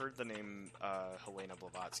 If you've heard the name Helena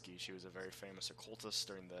Blavatsky, she was a very famous occultist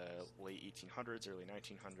during the late 1800s, early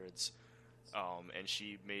 1900s, and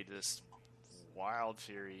she made this wild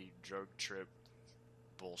theory, drug trip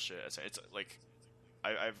bullshit. It's like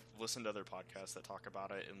I've listened to other podcasts that talk about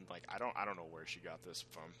it, and like I don't know where she got this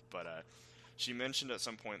from, but she mentioned at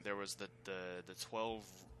some point there was the 12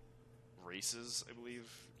 races, I believe.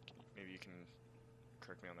 Maybe you can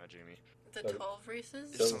correct me on that, Jamie. The 12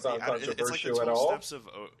 races? Doesn't sound controversial it's like the 12 at all. Steps of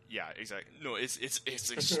yeah, exactly. No, it's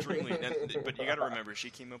extremely. But you got to remember, she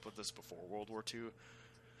came up with this before World War II,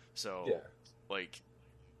 so like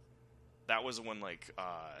that was when like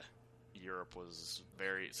Europe was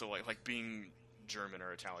very like being German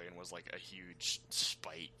or Italian was like a huge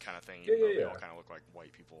spite kind of thing. They all kind of look like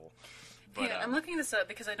white people. But, yeah, I'm looking this up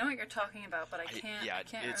because I know what you're talking about, but I can't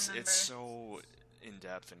remember. It's so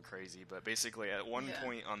in-depth and crazy, but basically at one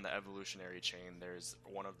point on the evolutionary chain, there's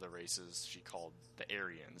one of the races she called the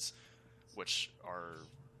Aryans, which are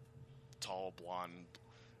tall, blonde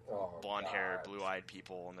hair, blue-eyed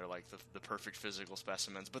people, and they're like the perfect physical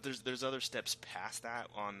specimens. But there's other steps past that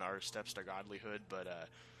on our steps to godlyhood, but a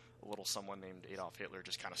little someone named Adolf Hitler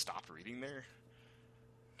just kind of stopped reading there.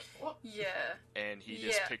 Yeah. And he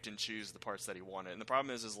just picked and choose the parts that he wanted. And the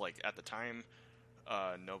problem is like at the time,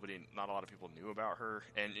 not a lot of people knew about her,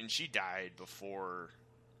 and she died before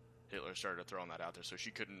Hitler started throwing that out there, so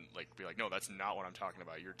she couldn't like be like, no, that's not what I'm talking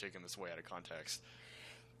about. You're taking this way out of context.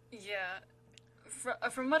 Yeah.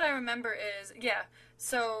 From what I remember is,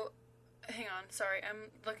 so, hang on, sorry, I'm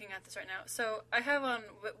looking at this right now. So, I have on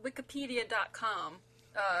Wikipedia.com,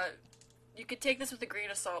 you could take this with a grain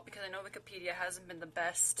of salt, because I know Wikipedia hasn't been the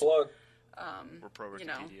best. Plug. We're pro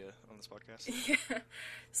Wikipedia on this podcast. Yeah.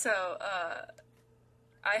 So,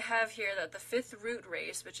 I have here that the fifth root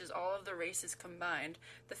race, which is all of the races combined,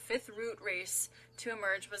 the fifth root race to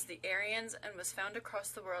emerge was the Aryans and was found across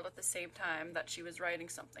the world at the same time that she was writing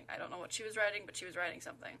something. I don't know what she was writing, but she was writing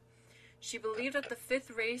something. She believed that the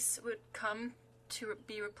fifth race would come to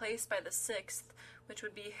be replaced by the sixth, which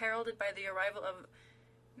would be heralded by the arrival of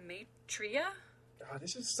Maitreya?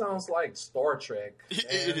 This just sounds like Star Trek.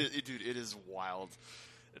 Dude, it is wild.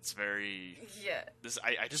 It's very... Yeah.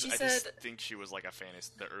 I just think she was like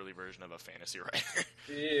the early version of a fantasy writer.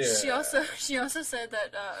 Yeah. She also said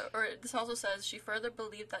that, or this also says, she further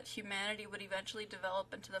believed that humanity would eventually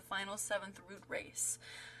develop into the final seventh root race,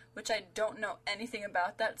 which I don't know anything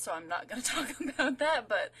about that, so I'm not going to talk about that,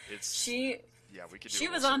 but yeah, we could do she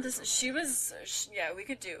was on this, we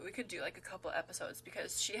could do like a couple episodes,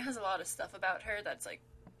 because she has a lot of stuff about her that's like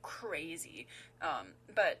crazy,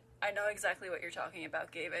 but I know exactly what you're talking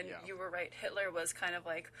about, Gabe, and you were right. Hitler was kind of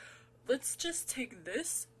like, let's just take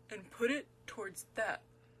this and put it towards that.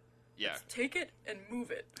 Yeah. Let's take it and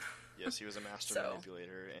move it. Yes, he was a master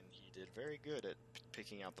manipulator, and he did very good at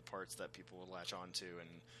picking out the parts that people would latch onto, and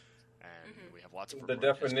we have lots of the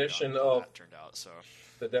definition of that turned out. So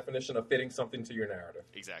the definition of fitting something to your narrative.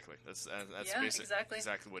 Exactly. That's basically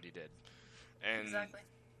exactly what he did. And exactly.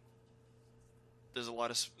 There's a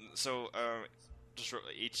lot of just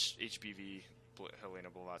HBV Helena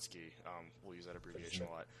Blavatsky. We'll use that abbreviation a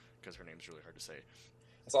lot because her name's really hard to say.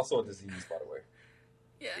 It's also a disease, by the way.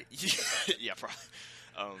 Yeah. Yeah,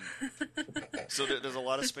 probably. So there's a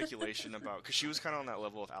lot of speculation about, because she was kind of on that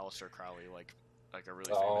level of Aleister Crowley, like like a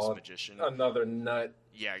really famous magician. Another nut.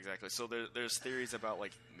 Yeah, exactly. So there's theories about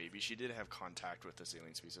like maybe she did have contact with this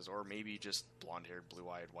alien species, or maybe just blonde-haired,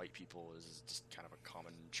 blue-eyed white people is just kind of a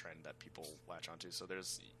common trend that people latch onto. So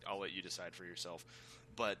I'll let you decide for yourself.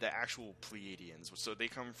 But the actual Pleiadians, so they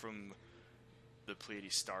come from the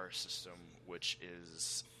Pleiades star system, which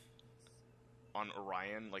is on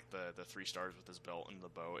Orion, like the 3 stars with his belt and the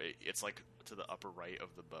bow. It's like to the upper right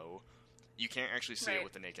of the bow. You can't actually see it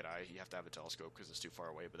with the naked eye. You have to have a telescope because it's too far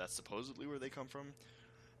away, but that's supposedly where they come from.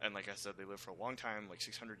 And like I said, they live for a long time, like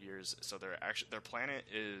 600 years, so their planet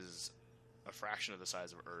is a fraction of the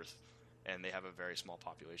size of Earth, and they have a very small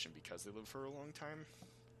population because they live for a long time.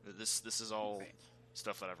 This is all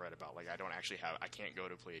stuff that I've read about. Like, I can't go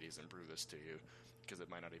to Pleiades and prove this to you, because it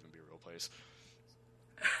might not even be a real place.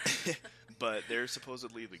 But they're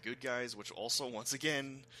supposedly the good guys, which also, once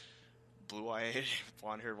again, blue-eyed,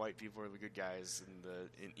 blonde-haired white people are the good guys,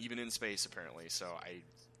 even in space, apparently. So I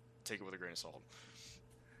take it with a grain of salt.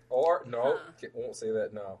 Or no, won't say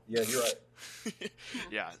that. No, yeah, you're right.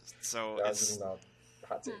 Yeah, so it's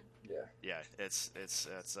hot take. Yeah, it's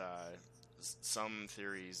some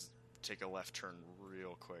theories take a left turn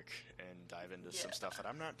real quick and dive into some stuff that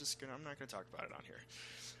I'm not gonna talk about it on here.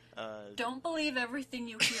 Don't believe everything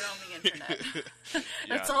you hear on the internet.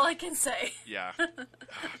 That's all I can say. Yeah.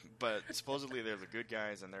 But supposedly they're the good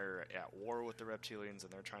guys, and they're at war with the reptilians,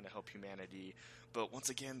 and they're trying to help humanity. But once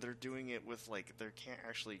again, they're doing it with, like, they can't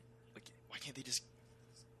actually, like, why can't they just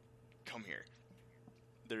come here?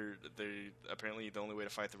 They apparently the only way to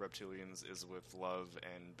fight the reptilians is with love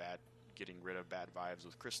and getting rid of bad vibes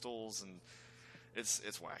with crystals, and it's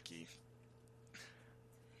wacky.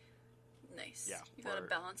 Nice. Yeah, you gotta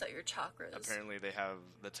balance out your chakras. Apparently, they have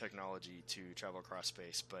the technology to travel across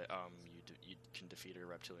space, but you can defeat a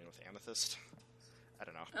reptilian with amethyst. I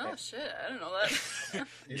don't know. Oh shit! I don't know that.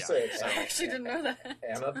 I actually didn't know that.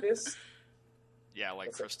 Amethyst. Yeah,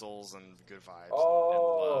 like crystals and good vibes and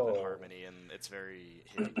love and harmony, and it's very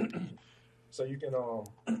hippie. So you can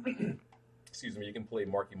excuse me, you can play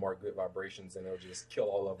Marky Mark Good Vibrations, and it'll just kill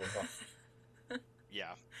all of them. Huh?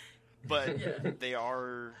 Yeah, but they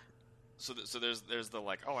are. So there's the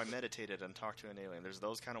like, oh, I meditated and talked to an alien. There's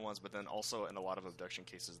those kind of ones, but then also in a lot of abduction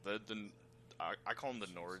cases, I call them the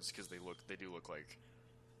Nords because they do look like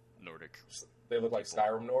Nordic. They look like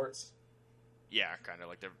Skyrim Nords. Yeah, kind of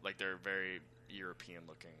like they're very European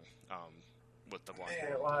looking, with the blonde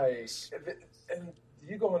hair. And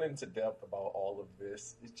you going into depth about all of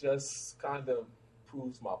this, it just kind of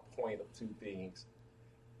proves my point of 2 things.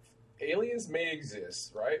 Aliens may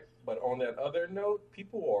exist, right? But on that other note,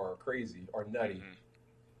 people are crazy or nutty. Mm-hmm.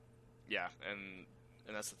 Yeah, and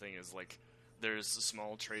that's the thing is, like, there's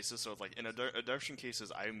small traces. So, like, in abduction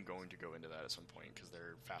cases, I'm going to go into that at some point because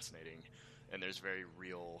they're fascinating, and there's very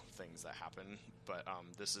real things that happen. But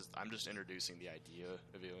I'm just introducing the idea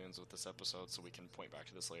of aliens with this episode, so we can point back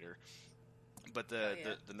to this later. But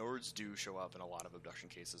the Nords do show up in a lot of abduction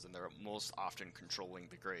cases, and they're most often controlling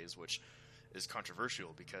the Greys, which is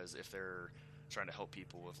controversial because if they're trying to help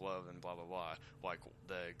people with love and blah blah blah, like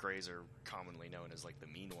the Greys are commonly known as like the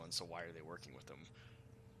mean ones, so why are they working with them?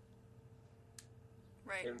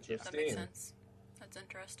 Right, that makes sense. That's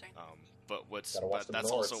interesting. But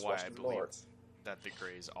that's also why I believe that the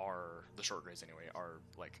Greys are the short Greys anyway are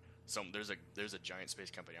like there's a giant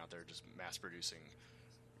space company out there just mass producing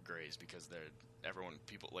Greys because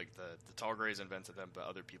people like the tall Greys invented them, but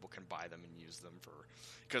other people can buy them and use them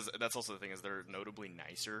because that's also the thing is they're notably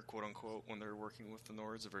nicer, quote unquote, when they're working with the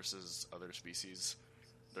Nords versus other species.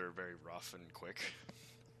 They're very rough and quick.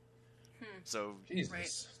 So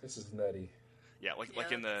Jesus, this is nutty. Yeah,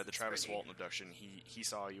 like in the Travis Walton abduction, he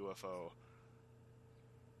saw a UFO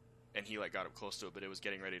and he like got up close to it, but it was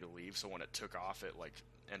getting ready to leave. So when it took off, it like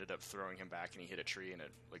ended up throwing him back, and he hit a tree, and it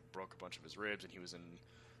like broke a bunch of his ribs, and he was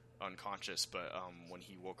unconscious. But when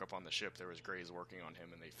he woke up on the ship, there was Greys working on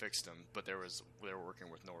him, and they fixed him. But they were working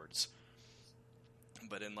with Nords.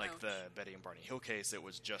 But in like the Betty and Barney Hill case, it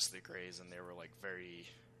was just the Greys, and they were like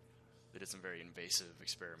they did some very invasive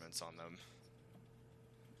experiments on them.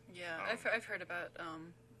 Yeah, I've heard about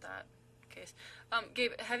that case.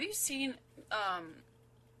 Gabe, have you seen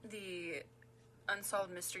the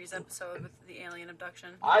Unsolved Mysteries episode with the alien abduction?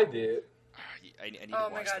 I did. I need to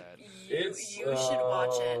watch that. You should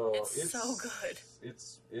watch it. It's so good.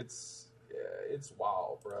 It's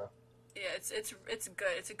wild, bro. Yeah, it's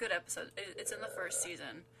good. It's a good episode. It's in the first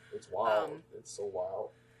season. It's wild. It's so wild.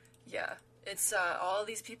 Yeah, it's all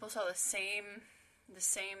these people saw the same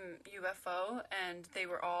UFO, and they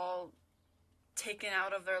were all taken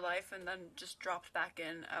out of their life and then just dropped back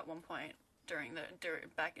in at one point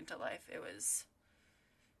back into life.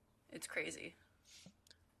 It's crazy.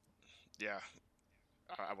 Yeah,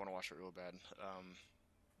 I want to watch it real bad.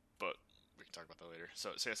 But we can talk about that later.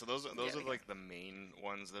 So those are like the main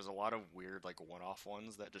ones. There's a lot of weird like one-off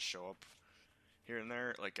ones that just show up here and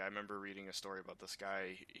there. Like I remember reading a story about this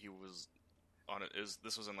guy. He was on it.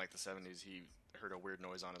 This was in like the 70s. He heard a weird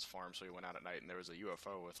noise on his farm, so he went out at night, and there was a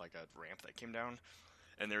UFO with like a ramp that came down,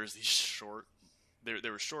 and there was these short. They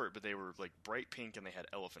were short, but they were like bright pink, and they had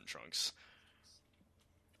elephant trunks.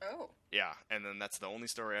 Oh. Yeah, and then that's the only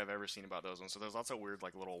story I've ever seen about those ones. So there's lots of weird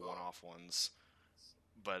like little one-off ones.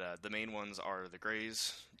 But the main ones are the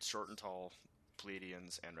Greys, short and tall,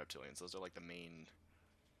 Pleiadians, and Reptilians. Those are like the main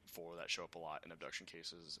 4 that show up a lot in abduction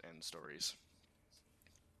cases and stories.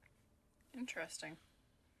 Interesting.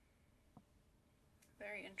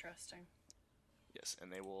 Very interesting. Yes,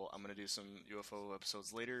 and they will. I'm going to do some UFO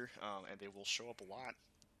episodes later, and they will show up a lot.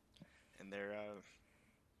 And they're,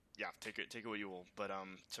 yeah, take it what you will. But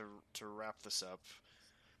to wrap this up.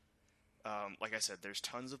 Like I said, there's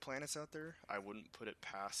tons of planets out there. I wouldn't put it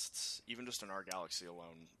past, even just in our galaxy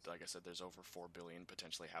alone, like I said, there's over 4 billion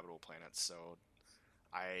potentially habitable planets, so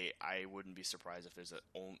I wouldn't be surprised if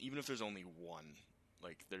even if there's only one.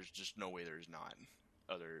 Like, there's just no way there's not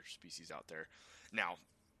other species out there. Now,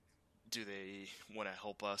 do they want to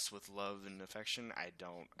help us with love and affection? I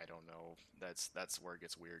don't know. That's where it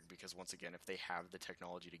gets weird, because once again, if they have the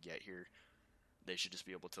technology to get here, they should just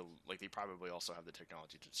be able to, like, they probably also have the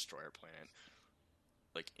technology to destroy our planet,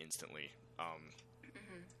 like, instantly.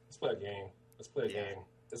 Let's play a game.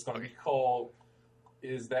 It's going to be called,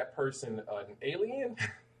 is that person an alien,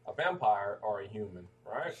 a vampire, or a human,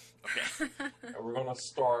 right? Okay. And we're going to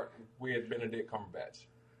start with Benedict Cumberbatch.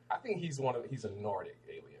 I think he's a Nordic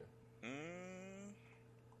alien.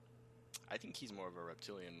 I think he's more of a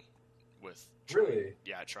reptilian with... Really?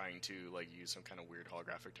 Yeah, trying to like use some kind of weird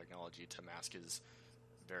holographic technology to mask his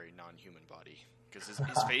very non-human body. Because his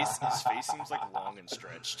face seems like long and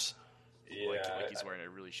stretched. Yeah. Like he's wearing a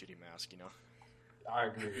really shitty mask, you know? I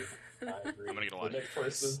agree. I'm going to get a lot of next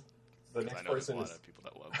person. The next person a lot of people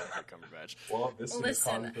that love Cumberbatch. Well, this is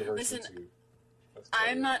controversial too.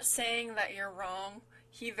 I'm not saying that you're wrong.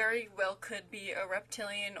 He very well could be a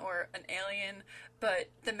reptilian or an alien, but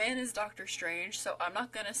the man is Doctor Strange, so I'm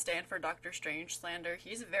not gonna stand for Doctor Strange slander.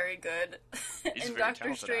 He's very good He's in a very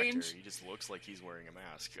Doctor Strange. Actor. He just looks like he's wearing a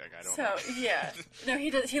mask. Like, I don't so know. yeah, no, he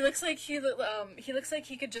does. He looks like he looks like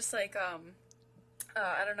he could just like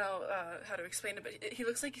I don't know how to explain it, but he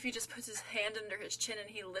looks like if he just puts his hand under his chin and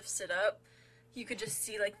he lifts it up, you could just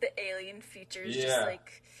see like the alien features,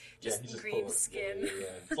 just green skin. Yeah.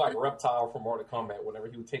 It's like Reptile from Mortal Kombat. Whenever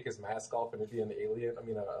he would take his mask off and it'd be an alien,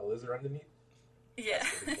 a lizard underneath. Yeah.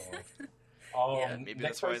 Maybe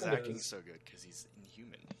that's why his acting's so good, because he's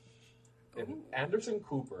inhuman. And Anderson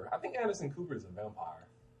Cooper. I think Anderson Cooper is a vampire.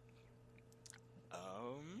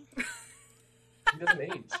 He doesn't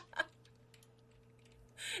age.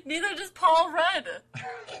 Neither does Paul Rudd.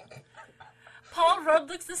 Paul Rudd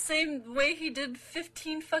looks the same way he did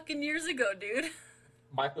 15 fucking years ago, dude.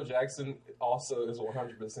 Michael Jackson also is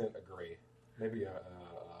 100% a gray. Maybe a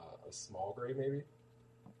small gray, maybe?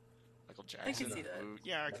 Michael Jackson? I can see that.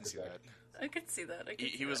 Yeah, I can see that. I could see that.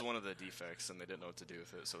 He was one of the defects, and they didn't know what to do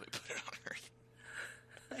with it, so they put it on Earth.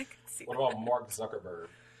 I could see What that. about Mark Zuckerberg?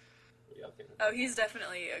 Oh, he's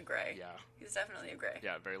definitely a gray. Yeah. He's definitely a gray.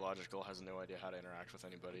 Yeah, very logical, has no idea how to interact with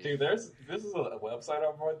anybody. Dude, this is a website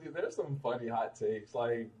I'm on, dude. There's some funny hot takes.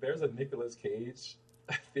 Like, there's a Nicolas Cage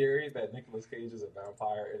theory that Nicolas Cage is a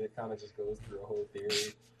vampire, and it kind of just goes through a whole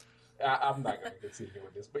theory. I'm not going to continue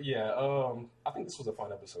with this. But yeah, I think this was a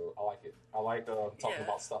fun episode. I like it. I like talking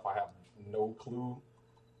about stuff I have no clue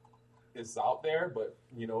is out there, but,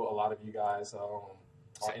 a lot of you guys are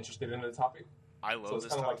interested in the topic. I love so it's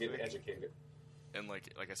this kind of topic. like getting educated. And like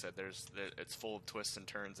I said, it's full of twists and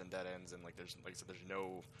turns and dead ends, and there's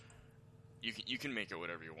no, you can make it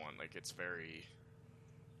whatever you want. Like, it's very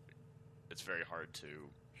hard to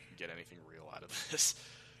get anything real out of this.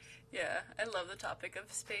 Yeah, I love the topic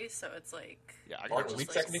of space, so it's like... Yeah, Aren't we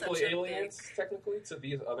technically aliens, technically, to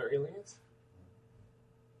these other aliens?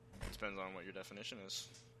 Depends on what your definition is.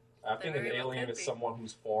 I think an alien is someone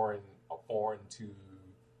who's foreign to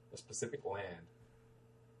a specific land.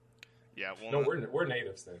 Yeah, well, no, we're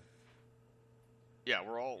natives then. Yeah,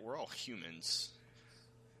 we're all humans.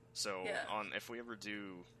 So if we ever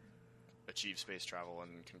do achieve space travel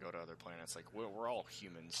and can go to other planets, like we're all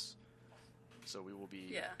humans. So we will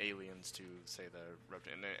be aliens to, say, the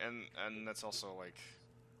reptilian, and that's also like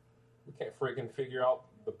we can't freaking figure out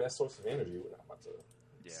the best source of energy. We're not about to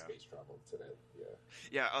space travel to that.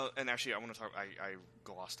 Yeah, and actually, I want to talk. I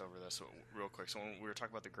glossed over this real quick. So when we were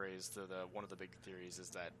talking about the Greys, the one of the big theories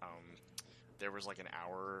is that there was like an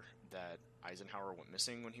hour that Eisenhower went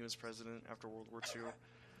missing when he was president after World War II,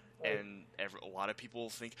 and a lot of people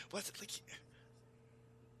think, what, like,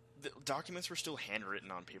 the documents were still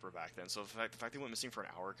handwritten on paper back then. So the fact they went missing for an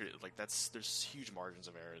hour, there's huge margins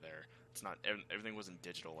of error there. It's not everything wasn't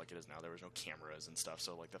digital like it is now. There was no cameras and stuff.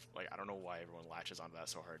 So I don't know why everyone latches onto that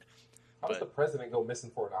so hard. How does the president go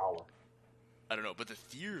missing for an hour? I don't know, but the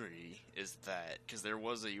theory is that because there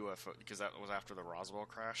was a UFO, because that was after the Roswell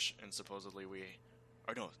crash, and supposedly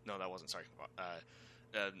no, that wasn't. Sorry.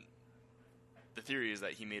 The theory is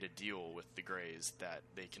that he made a deal with the Greys that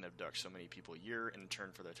they can abduct so many people a year in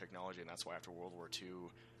return for their technology, and that's why after World War II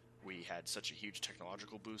we had such a huge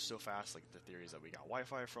technological boost so fast. Like, the theory is that we got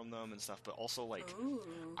Wi-Fi from them and stuff, but also, like,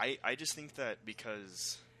 I just think that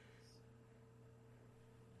because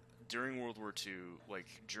during World War II, like,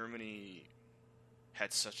 Germany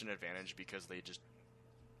had such an advantage because they just,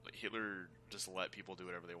 like, Hitler just let people do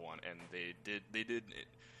whatever they want, and they did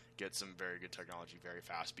get some very good technology very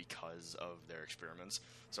fast because of their experiments.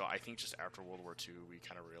 So I think just after World War II, we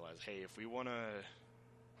kind of realized, hey, if we want to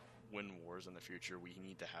win wars in the future, we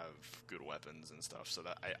need to have good weapons and stuff. So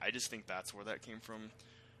that I just think that's where that came from,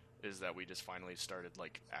 is that we just finally started,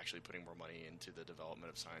 like, actually putting more money into the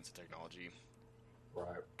development of science and technology.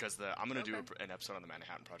 Right. Because I'm going to do an episode on the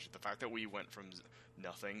Manhattan Project. The fact that we went from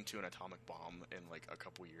nothing to an atomic bomb in, like, a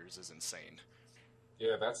couple years is insane.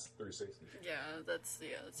 Yeah, that's 360. Yeah, that's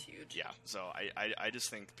huge. Yeah, so I just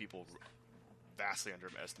think people vastly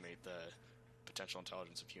underestimate the potential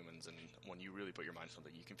intelligence of humans, and when you really put your mind to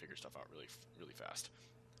something, you can figure stuff out really, really fast.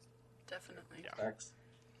 Definitely. Yeah. Thanks.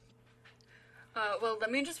 Well, let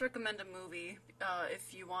me just recommend a movie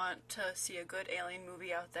if you want to see a good alien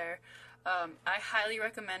movie out there. I highly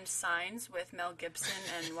recommend Signs with Mel Gibson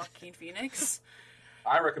and Joaquin Phoenix.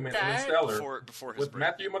 I recommend Interstellar before his with break.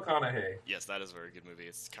 Matthew McConaughey. Yes, that is a very good movie.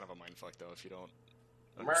 It's kind of a mindfuck, though, if you don't.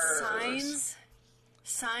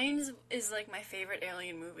 Signs is, like, my favorite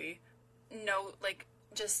alien movie. No, like,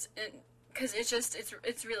 just because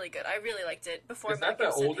it's really good. I really liked it before. Is that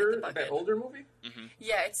that older movie? Mm-hmm.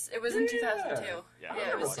 Yeah, it was in 2002. Yeah,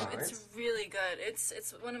 it's really good. It's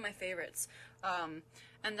one of my favorites. And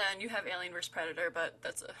then you have Alien vs Predator, but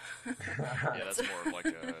that's a yeah, that's more of like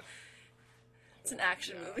a. It's an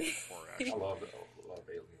action movie. I love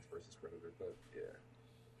Aliens vs Predator, but yeah.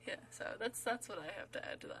 Yeah, so that's what I have to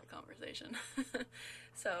add to that conversation.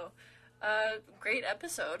 So, great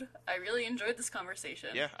episode. I really enjoyed this conversation.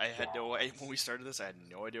 Yeah, I had when we started this, I had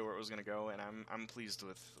no idea where it was going to go, and I'm pleased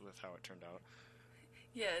with how it turned out.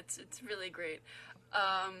 Yeah, it's really great.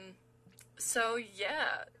 So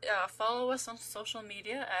yeah, follow us on social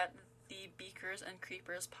media at the Beakers and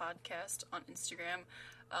Creepers podcast on Instagram.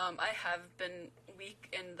 I have been weak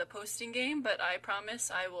in the posting game, but I promise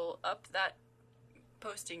I will up that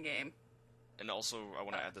posting game. And also, I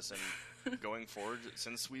want to add this in, going forward,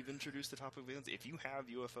 since we've introduced the topic of aliens, if you have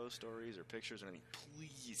UFO stories or pictures or anything,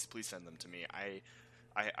 please send them to me. I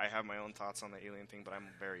have my own thoughts on the alien thing, but I'm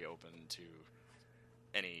very open to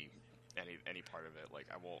any part of it. Like,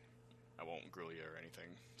 I won't grill you or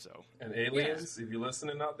anything. So. And aliens, if you're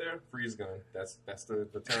listening out there, freeze gun. That's the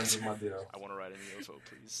terms of my deal. I want to ride in a UFO.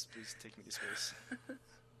 Please take me to space.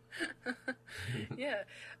 Yeah,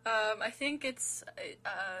 I think it's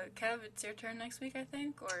Kev. It's your turn next week, I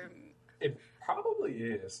think, or it probably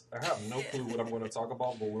is. I have no clue what I'm going to talk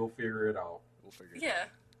about, but we'll figure it out. We'll figure it out.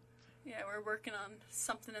 Yeah, we're working on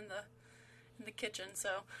something in the kitchen. So,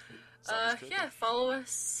 yeah, follow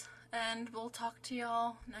us, and we'll talk to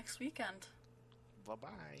y'all next weekend.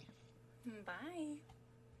 Bye-bye. Bye.